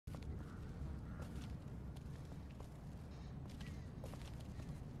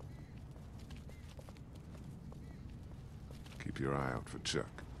Keep your eye out for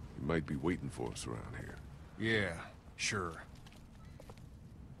Chuck. He might be waiting for us around here. Yeah, sure.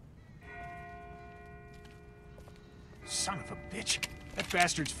 Son of a bitch. That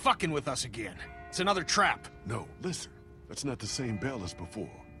bastard's fucking with us again. It's another trap. No, listen. That's not the same bell as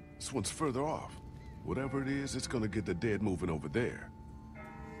before. This one's further off. Whatever it is, it's gonna get the dead moving over there.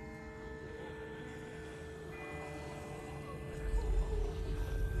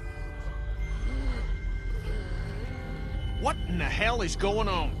 What in the hell is going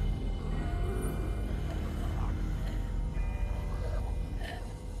on?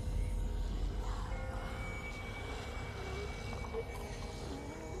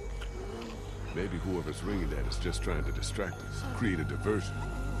 Maybe whoever's ringing that is just trying to distract us, create a diversion.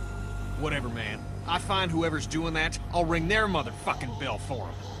 Whatever, man. I find whoever's doing that, I'll ring their motherfucking bell for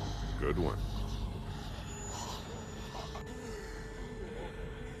them. Good one.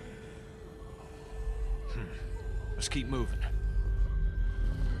 Let's keep moving.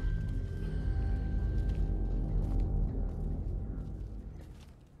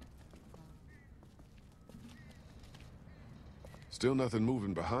 Still nothing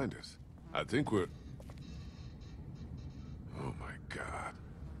moving behind us. I think we're... Oh my God.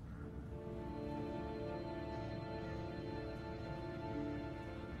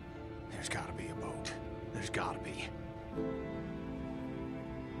 There's gotta be a boat. There's gotta be.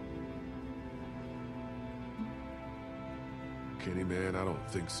 Kenny, man, I don't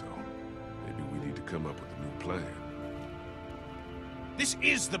think so. Maybe we need to come up with a new plan. This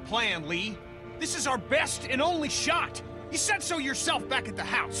is the plan, Lee. This is our best and only shot. You said so yourself back at the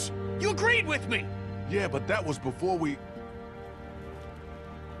house. You agreed with me. Yeah, but that was before we...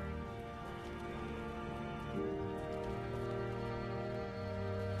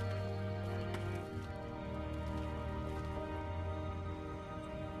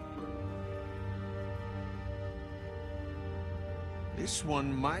 This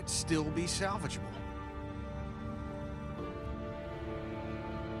one might still be salvageable.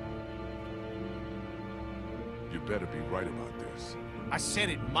 You better be right about this. I said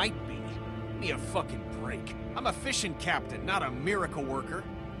it might be. Give me a fucking break. I'm a fishing captain, not a miracle worker.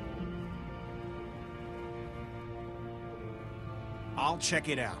 I'll check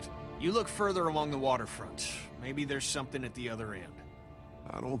it out. You look further along the waterfront. Maybe there's something at the other end.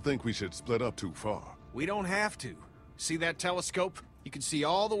 I don't think we should split up too far. We don't have to. See that telescope? You can see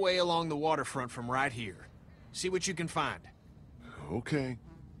all the way along the waterfront from right here. See what you can find. Okay.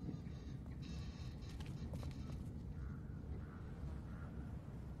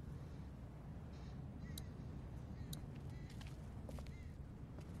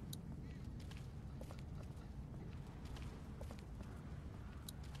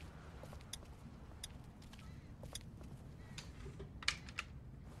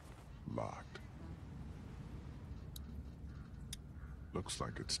 Locked. Looks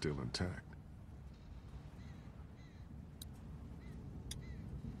like it's still intact.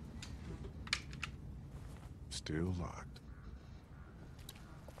 Still locked.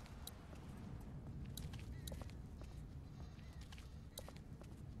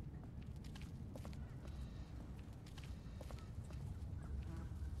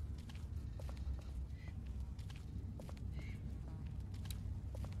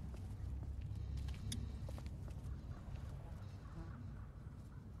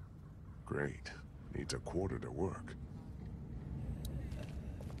 Great. Needs a quarter to work.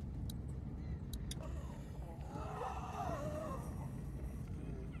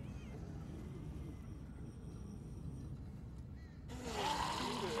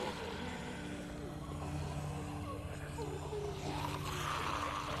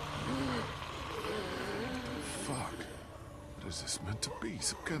 Fuck. What is this meant to be?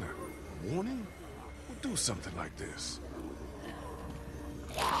 Some kind of warning? We'll do something like this.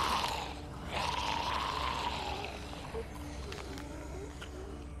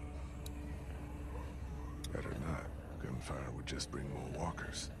 Better not. Gunfire would just bring more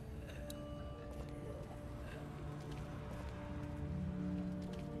walkers.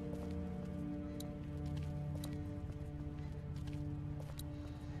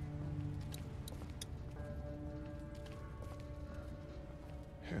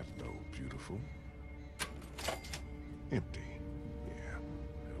 Hello, beautiful. Empty. Yeah,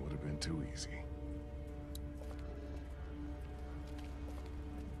 that would have been too easy.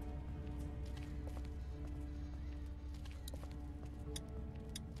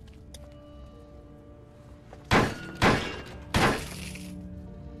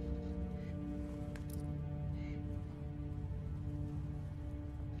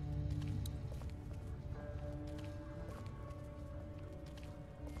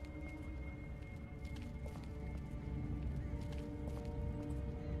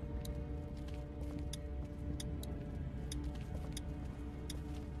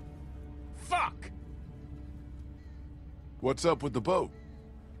 fuck? What's up with the boat?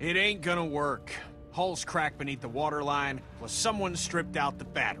 It ain't gonna work. Hull's cracked beneath the waterline, plus someone stripped out the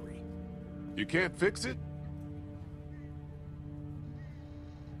battery. You can't fix it?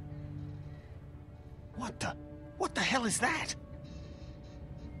 What the hell is that?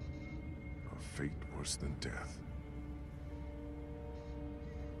 A fate worse than death.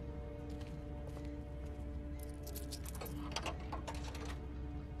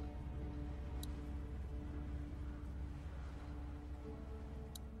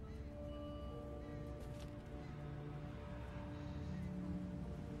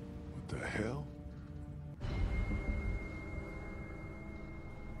 What the hell?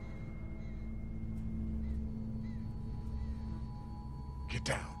 Get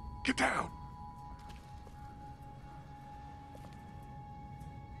down! Get down!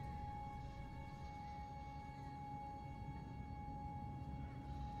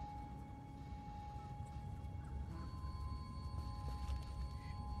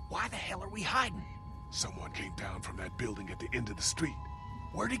 Why the hell are we hiding? Someone came down from that building at the end of the street.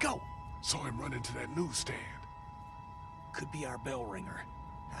 Where'd he go? Saw him run into that newsstand. Could be our bell ringer.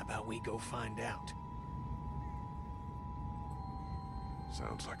 How about we go find out?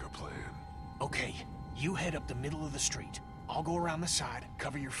 Sounds like a plan. Okay, you head up the middle of the street. I'll go around the side,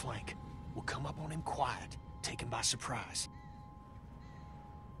 cover your flank. We'll come up on him quiet, take him by surprise.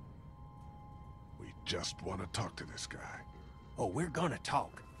 We just want to talk to this guy. Oh, we're gonna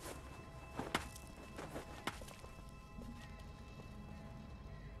talk.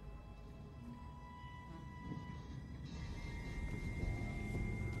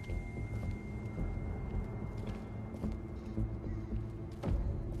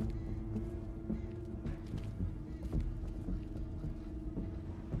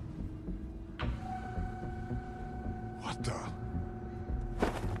 What the?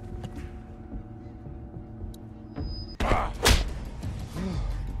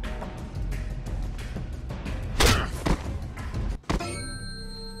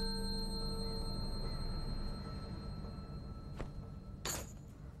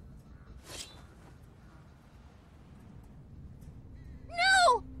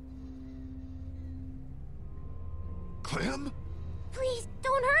 No! Clem? Please,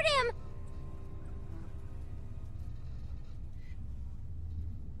 don't hurt him!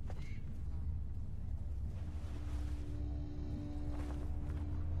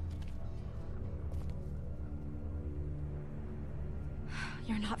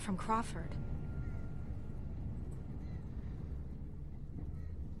 You're not from Crawford.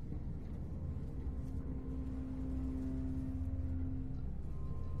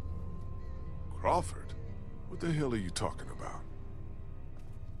 Crawford? What the hell are you talking about?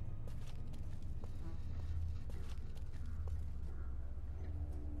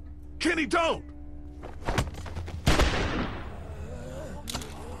 Kenny, don't!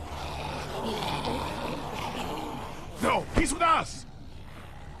 No, he's with us!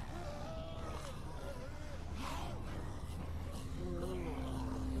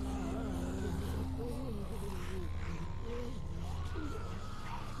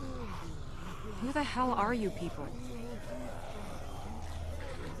 Who the hell are you people?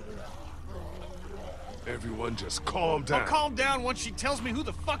 Everyone just calm down. I'll calm down once she tells me who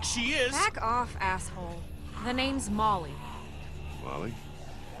the fuck she is. Back off, asshole. The name's Molly. Molly,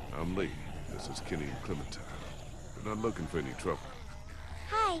 I'm Lee. This is Kenny and Clementine. We're not looking for any trouble.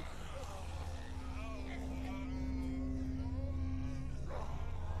 Hi.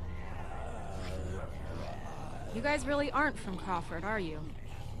 You guys really aren't from Crawford, are you?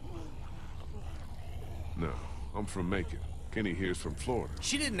 No, I'm from Macon. Kenny here's from Florida.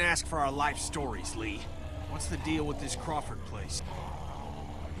 She didn't ask for our life stories, Lee. What's the deal with this Crawford place?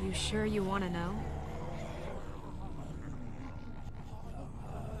 You sure you want to know?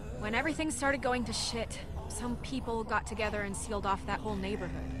 When everything started going to shit, some people got together and sealed off that whole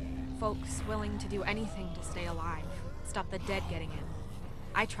neighborhood. Folks willing to do anything to stay alive, stop the dead getting in.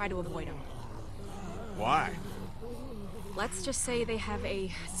 I try to avoid them. Why? Let's just say they have a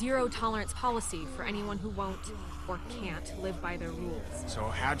zero-tolerance policy for anyone who won't or can't live by their rules. So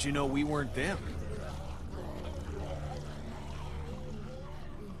how'd you know we weren't them?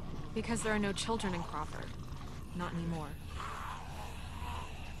 Because there are no children in Crawford. Not anymore.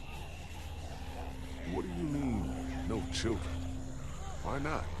 What do you mean, no children? Why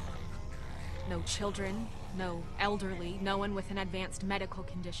not? No children, no elderly, no one with an advanced medical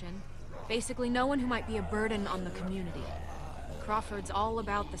condition. Basically, no one who might be a burden on the community. Crawford's all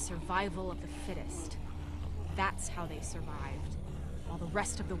about the survival of the fittest. That's how they survived, while the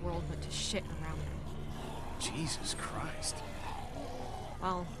rest of the world went to shit around them. Jesus Christ.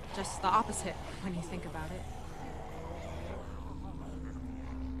 well, just the opposite when you think about it.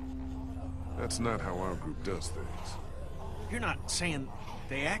 That's not how our group does things. You're not saying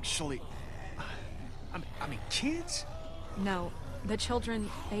they actually... I mean, kids? No, the children,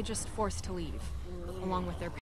 they just forced to leave, along with their